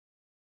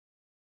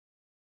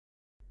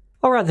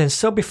Alright then,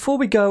 so before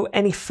we go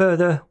any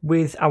further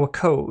with our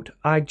code,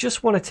 I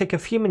just want to take a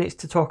few minutes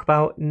to talk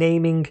about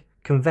naming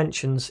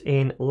conventions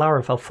in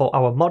Laravel for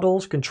our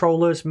models,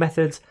 controllers,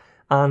 methods,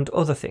 and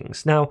other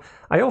things. Now,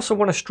 I also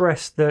want to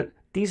stress that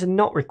these are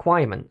not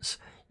requirements.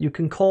 You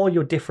can call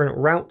your different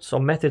routes or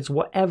methods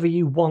whatever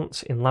you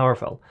want in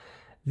Laravel.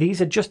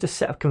 These are just a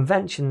set of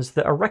conventions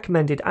that are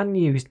recommended and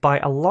used by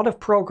a lot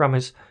of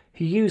programmers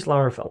who use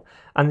Laravel.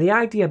 And the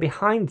idea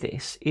behind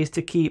this is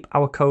to keep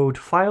our code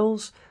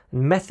files,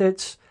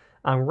 methods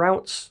and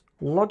routes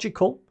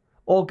logical,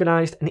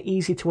 organized and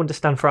easy to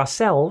understand for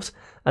ourselves,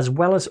 as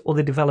well as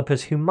other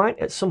developers who might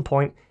at some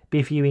point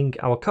be viewing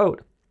our code.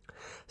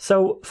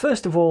 So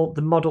first of all,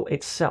 the model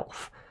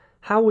itself.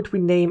 How would we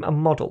name a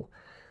model?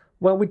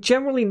 Well, we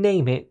generally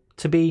name it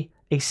to be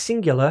a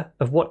singular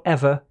of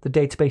whatever the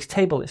database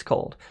table is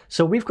called.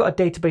 So we've got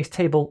a database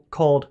table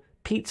called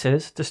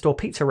pizzas to store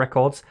pizza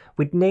records.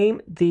 We'd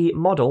name the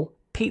model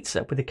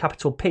pizza with a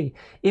capital P.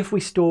 If we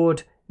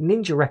stored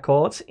Ninja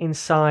records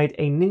inside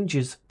a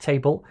Ninjas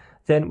table,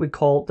 then we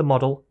call the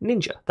model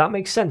Ninja. That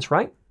makes sense,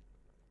 right?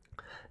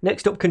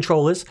 Next up,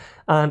 controllers,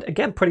 and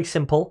again, pretty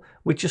simple.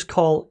 We just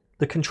call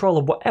the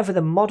controller whatever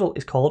the model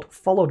is called,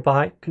 followed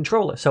by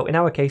controller. So in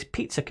our case,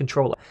 pizza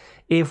controller.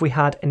 If we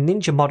had a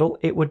Ninja model,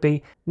 it would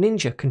be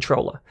Ninja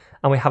controller,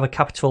 and we have a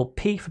capital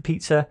P for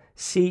pizza,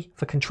 C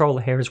for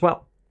controller here as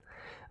well.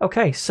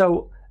 Okay,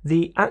 so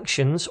the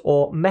actions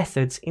or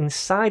methods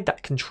inside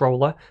that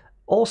controller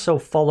also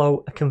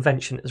follow a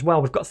convention as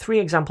well. We've got 3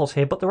 examples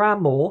here, but there are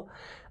more.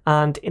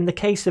 And in the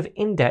case of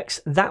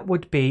index, that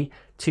would be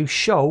to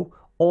show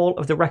all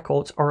of the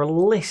records or a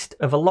list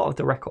of a lot of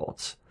the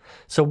records.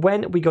 So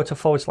when we go to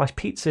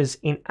 /pizzas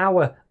in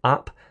our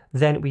app,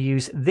 then we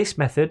use this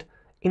method,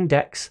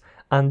 index,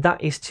 and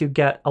that is to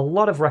get a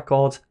lot of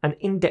records and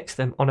index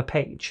them on a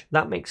page.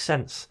 That makes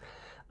sense.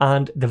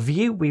 And the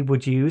view we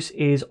would use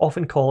is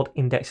often called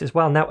index as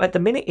well. Now, at the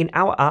minute in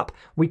our app,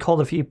 we call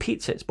the view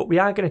pizzas, but we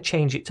are going to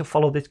change it to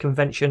follow this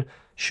convention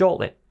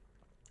shortly.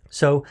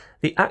 So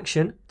the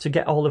action to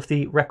get all of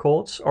the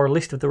records or a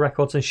list of the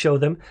records and show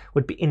them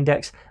would be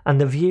index,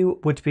 and the view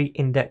would be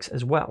index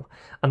as well.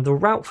 And the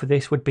route for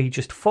this would be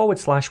just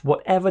 /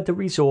 whatever the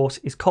resource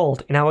is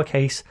called, in our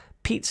case,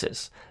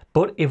 pizzas.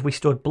 But if we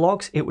stored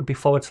blogs, it would be /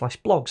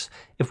 blogs.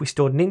 If we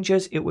stored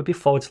ninjas, it would be /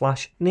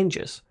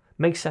 ninjas.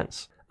 Makes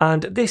sense.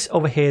 And this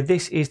over here,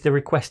 this is the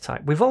request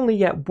type. We've only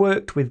yet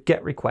worked with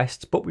GET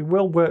requests, but we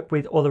will work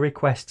with other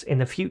requests in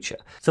the future.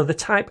 So the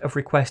type of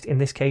request in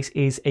this case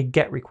is a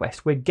GET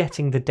request. We're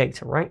getting the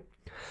data, right?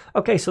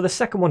 Okay, so the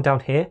second one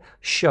down here,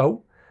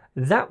 show,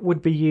 that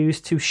would be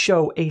used to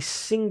show a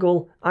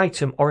single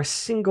item or a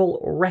single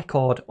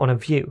record on a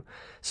view.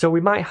 So we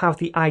might have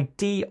the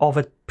ID of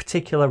a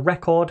particular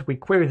record, we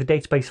query the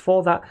database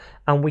for that,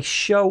 and we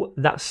show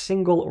that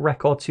single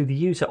record to the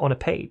user on a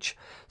page.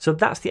 So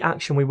that's the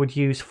action we would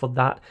use for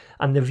that,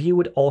 and the view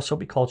would also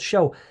be called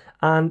show.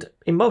 And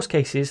in most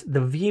cases,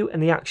 the view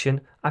and the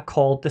action are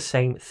called the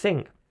same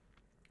thing.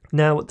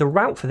 Now, the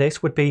route for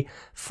this would be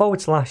 /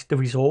 the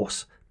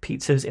resource,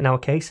 pizzas in our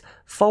case,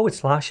 /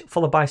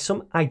 followed by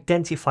some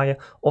identifier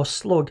or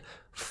slug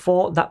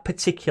for that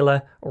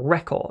particular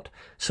record.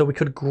 So we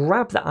could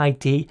grab the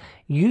ID,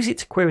 use it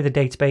to query the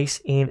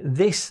database in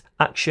this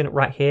action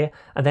right here,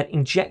 and then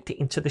inject it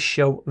into the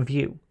show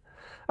view.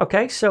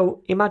 Okay,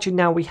 so imagine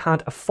now we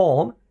had a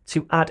form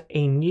to add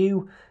a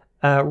new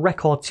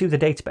record to the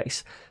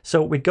database.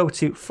 So we'd go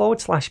to /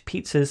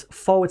 pizzas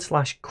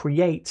 /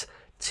 create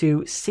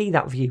to see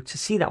that view, to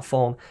see that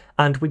form,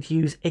 and we'd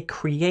use a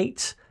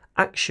create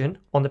action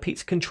on the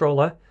pizza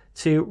controller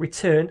to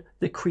return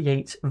the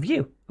create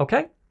view.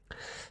 Okay,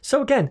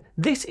 so again,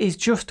 this is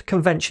just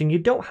convention. You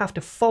don't have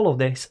to follow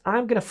this.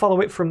 I'm going to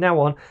follow it from now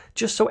on,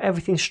 just so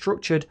everything's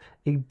structured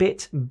a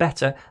bit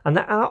better. And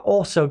there are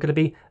also going to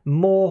be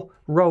more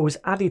rows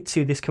added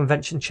to this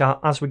convention chart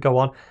as we go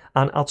on,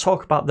 and I'll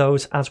talk about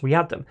those as we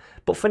add them.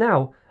 But for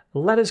now,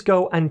 let us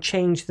go and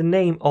change the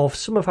name of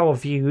some of our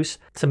views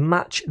to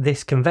match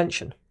this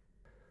convention.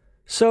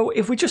 So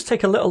if we just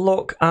take a little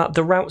look at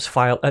the routes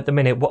file at the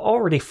minute, we're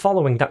already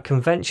following that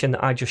convention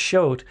that I just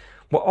showed.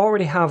 We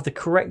already have the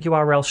correct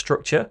URL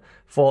structure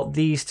for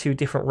these 2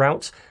 different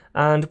routes,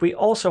 and we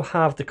also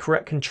have the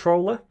correct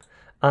controller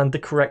and the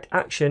correct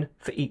action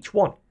for each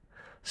one.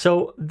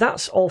 So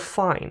that's all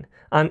fine.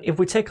 And if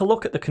we take a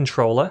look at the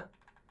controller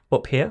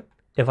up here,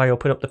 if I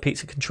open up the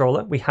pizza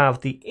controller, we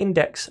have the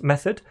index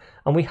method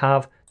and we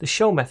have the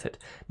show method.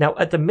 Now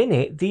at the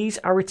minute, these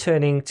are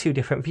returning 2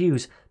 different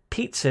views,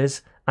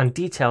 pizzas and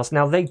details.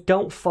 Now they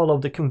don't follow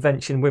the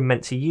convention we're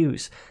meant to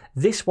use.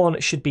 This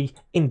one should be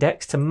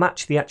index to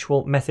match the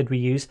actual method we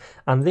use,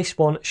 and this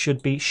one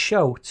should be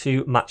show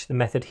to match the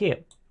method here.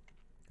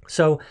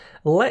 So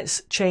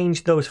let's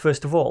change those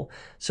first of all.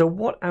 So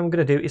what I'm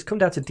going to do is come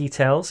down to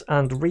details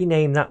and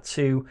rename that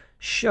to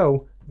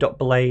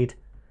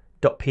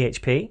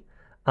show.blade.php,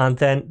 and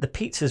then the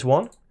pizzas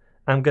one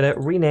I'm going to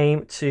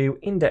rename to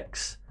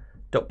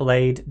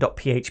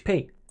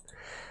index.blade.php.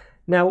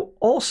 Now,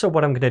 also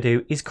what I'm going to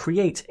do is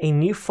create a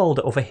new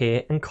folder over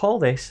here and call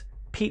this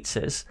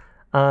pizzas,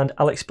 and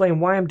I'll explain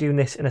why I'm doing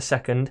this in a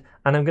second.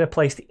 And I'm going to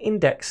place the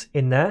index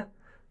in there,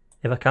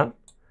 if I can,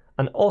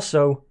 and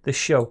also the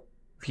show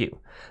view.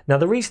 Now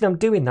the reason I'm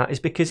doing that is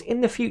because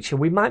in the future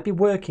we might be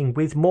working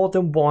with more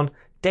than one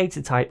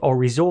data type or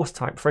resource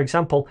type. For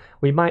example,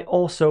 we might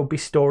also be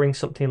storing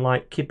something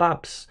like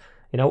kebabs,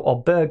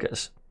 or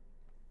burgers.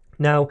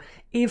 Now,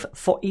 if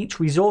for each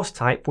resource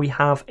type we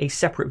have a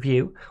separate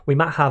view, we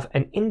might have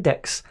an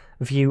index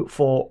view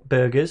for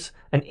burgers,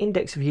 an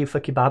index view for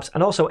kebabs,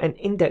 and also an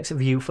index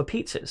view for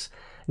pizzas.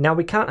 Now,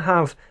 we can't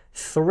have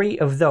 3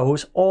 of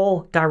those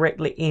all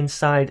directly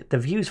inside the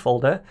views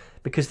folder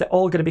because they're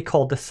all going to be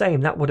called the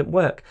same. That wouldn't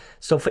work.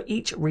 So for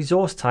each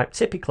resource type,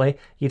 typically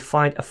you'd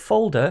find a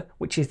folder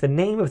which is the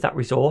name of that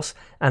resource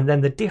and then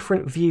the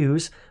different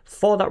views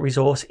for that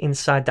resource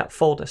inside that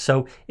folder.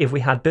 So if we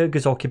had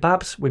burgers or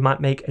kebabs, we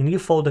might make a new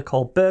folder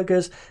called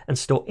burgers and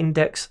store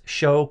index,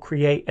 show,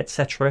 create,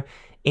 etc.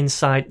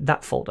 inside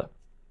that folder.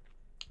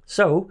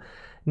 So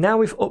now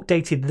we've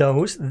updated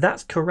those,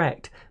 that's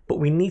correct, but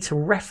we need to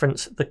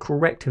reference the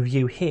correct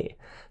view here.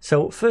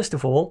 So first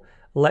of all,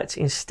 let's,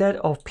 instead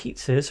of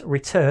pizzas,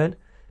 return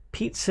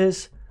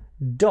pizzas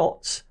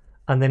dot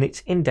and then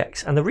its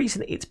index. And the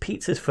reason it's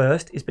pizzas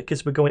first is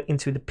because we're going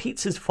into the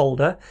pizzas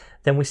folder,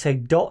 then we say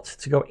dot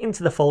to go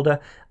into the folder,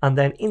 and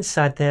then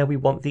inside there we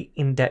want the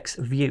index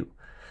view.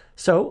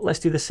 So let's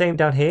do the same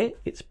down here.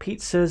 It's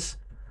pizzas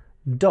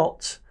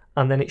dot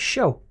and then it's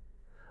show.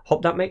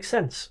 Hope that makes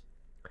sense.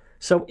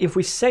 So if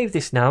we save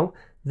this now,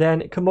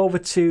 then come over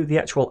to the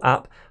actual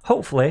app.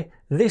 Hopefully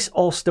this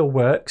all still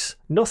works.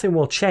 Nothing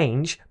will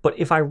change, but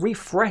if I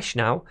refresh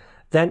now,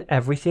 then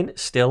everything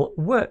still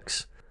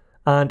works.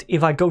 And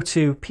if I go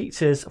to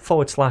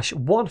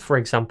pizzas/1, for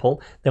example,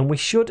 then we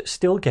should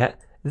still get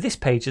this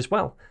page as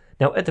well.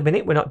 Now at the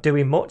minute we're not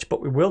doing much,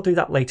 but we will do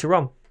that later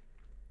on.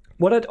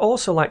 What I'd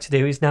also like to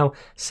do is now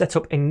set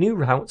up a new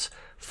route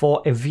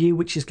for a view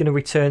which is going to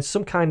return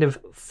some kind of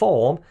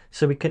form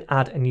so we can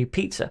add a new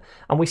pizza.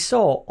 And we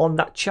saw on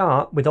that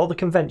chart with all the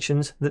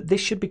conventions that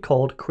this should be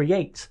called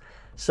create.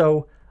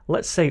 So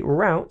let's say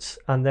route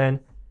and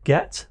then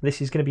get.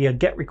 This is going to be a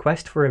get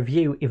request for a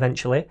view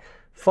eventually,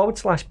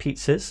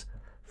 /pizzas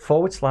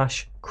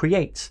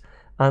 /create.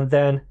 And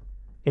then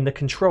in the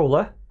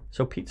controller,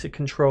 so pizza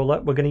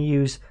controller, we're going to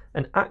use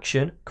an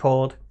action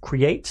called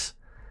create.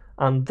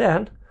 And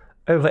then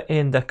over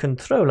in the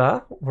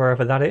controller,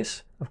 wherever that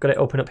is, I've got it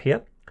open up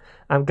here.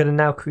 I'm going to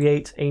now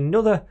create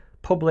another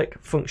public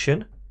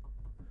function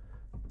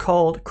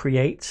called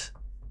create.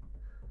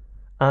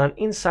 And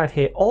inside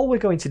here, all we're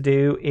going to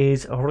do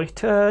is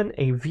return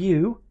a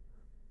view.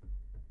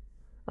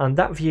 And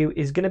that view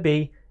is going to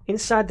be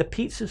inside the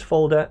pizzas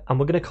folder, and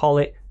we're going to call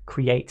it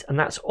create. And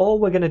that's all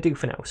we're going to do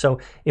for now. So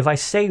if I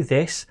save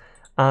this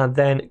and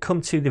then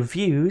come to the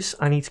views,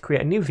 I need to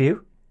create a new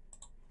view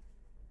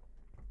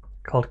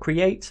called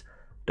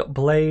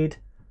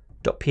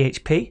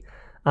create.blade.php,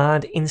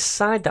 and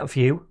inside that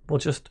view we'll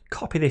just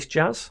copy this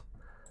jazz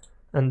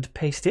and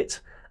paste it,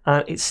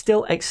 and it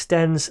still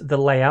extends the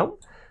layout,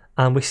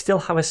 and we still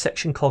have a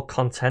section called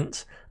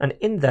content, and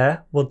in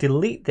there we'll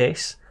delete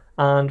this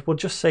and we'll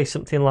just say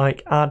something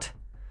like add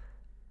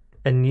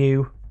a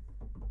new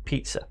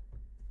pizza.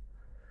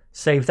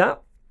 Save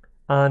that.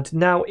 And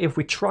now if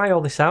we try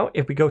all this out,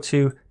 if we go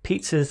to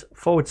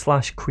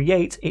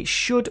pizzas/create, it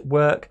should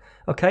work.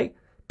 Okay,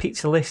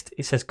 pizza list,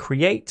 it says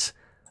create.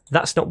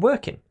 That's not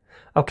working.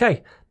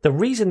 Okay, the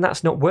reason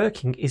that's not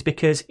working is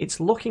because it's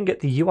looking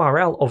at the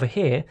URL over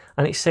here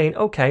and it's saying,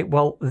 okay,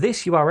 well,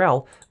 this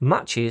URL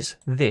matches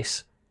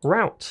this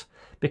route.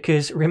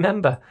 Because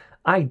remember,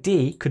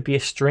 ID could be a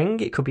string,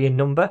 it could be a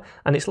number,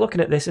 and it's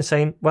looking at this and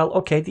saying, well,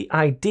 okay, the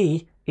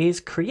ID is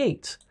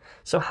create.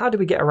 So how do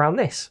we get around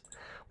this?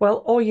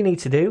 Well, all you need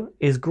to do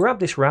is grab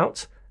this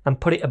route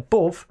and put it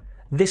above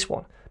this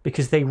one,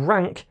 because they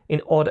rank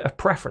in order of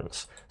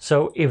preference.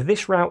 So if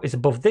this route is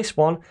above this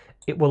one,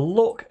 it will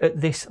look at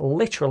this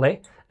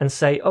literally and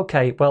say,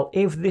 okay, well,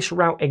 if this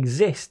route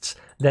exists,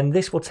 then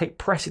this will take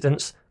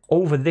precedence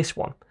over this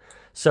one.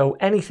 So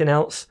anything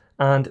else,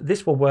 and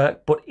this will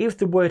work, but if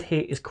the word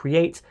here is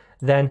create,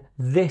 then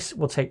this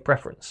will take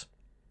preference.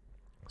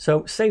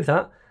 So save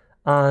that,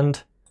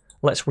 and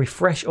let's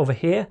refresh over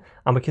here,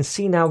 and we can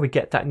see now we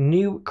get that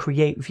new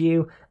create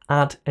view,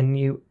 add a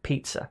new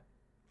pizza.